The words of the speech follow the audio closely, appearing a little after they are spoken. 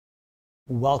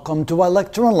Welcome to our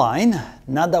lecture online.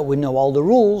 Now that we know all the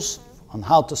rules on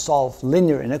how to solve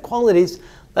linear inequalities,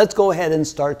 let's go ahead and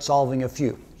start solving a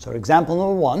few. So example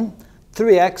number 1,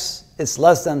 3x is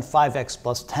less than 5x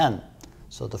plus 10.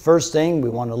 So the first thing, we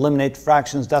want to eliminate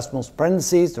fractions, decimals,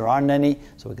 parentheses. There aren't any,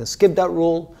 so we can skip that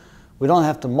rule. We don't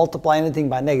have to multiply anything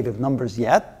by negative numbers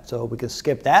yet, so we can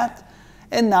skip that.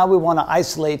 And now we want to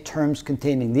isolate terms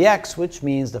containing the x, which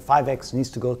means the 5x needs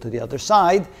to go to the other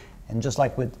side. And just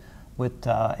like with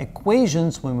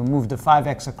equations, when we move the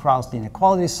 5x across the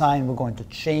inequality sign, we're going to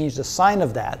change the sign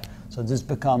of that. So this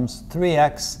becomes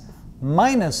 3x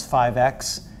minus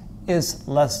 5x is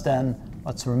less than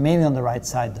what's remaining on the right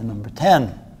side, the number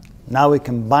 10. Now we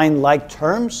combine like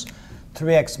terms.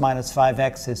 3x minus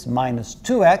 5x is minus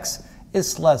 2x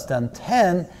is less than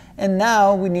 10. And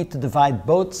now we need to divide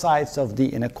both sides of the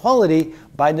inequality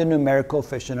by the numeric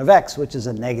coefficient of x, which is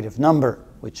a negative number,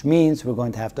 which means we're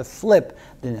going to have to flip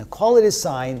the inequality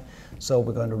sign. So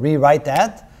we're going to rewrite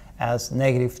that as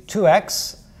negative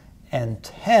 2x and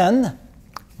 10.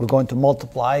 We're going to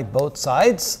multiply both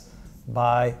sides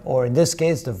by, or in this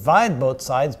case, divide both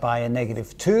sides by a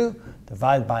negative 2,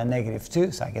 divide by a negative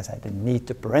 2, so I guess I didn't need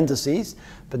the parentheses.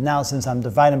 But now since I'm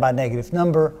dividing by a negative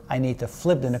number, I need to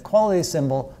flip the inequality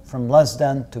symbol from less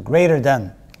than to greater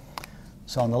than.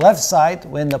 So on the left side,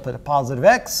 we end up with a positive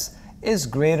x is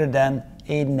greater than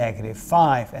a negative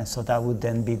 5. And so that would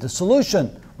then be the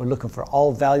solution. We're looking for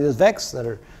all values of x that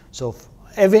are, so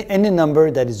any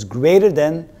number that is greater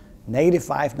than negative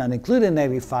 5, not including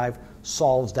negative 5,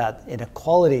 solves that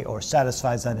inequality or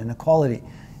satisfies that inequality.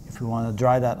 If we want to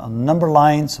draw that on the number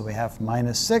line, so we have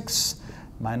minus 6,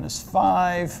 minus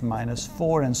 5, minus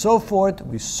 4, and so forth.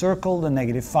 We circle the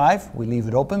negative 5. We leave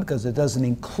it open because it doesn't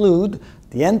include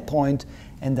the end point,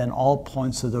 and then all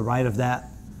points to the right of that.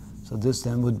 So this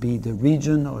then would be the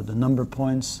region or the number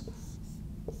points.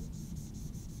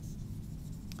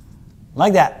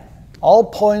 Like that. All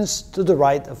points to the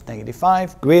right of negative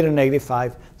 5, greater than negative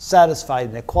 5, satisfy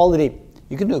inequality.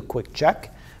 You can do a quick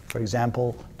check. For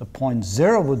example, the point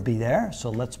 0 would be there. So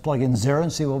let's plug in 0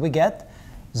 and see what we get.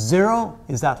 0,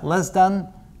 is that less than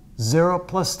 0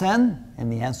 plus 10?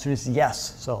 And the answer is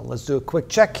yes. So let's do a quick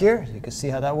check here. You can see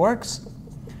how that works.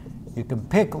 You can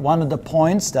pick one of the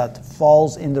points that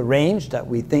falls in the range that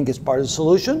we think is part of the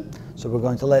solution. So we're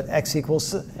going to let x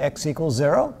equals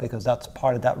 0 because that's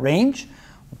part of that range.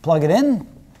 We'll plug it in.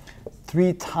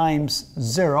 3 times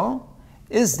 0,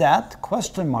 is that,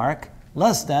 question mark,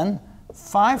 less than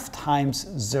 5 times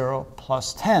 0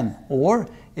 plus 10? Or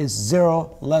is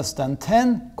 0 less than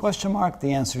 10? Question mark.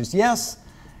 The answer is yes.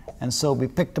 And so we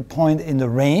picked a point in the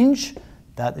range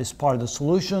that is part of the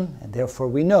solution, and therefore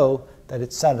we know that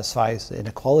it satisfies the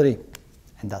inequality.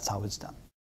 And that's how it's done.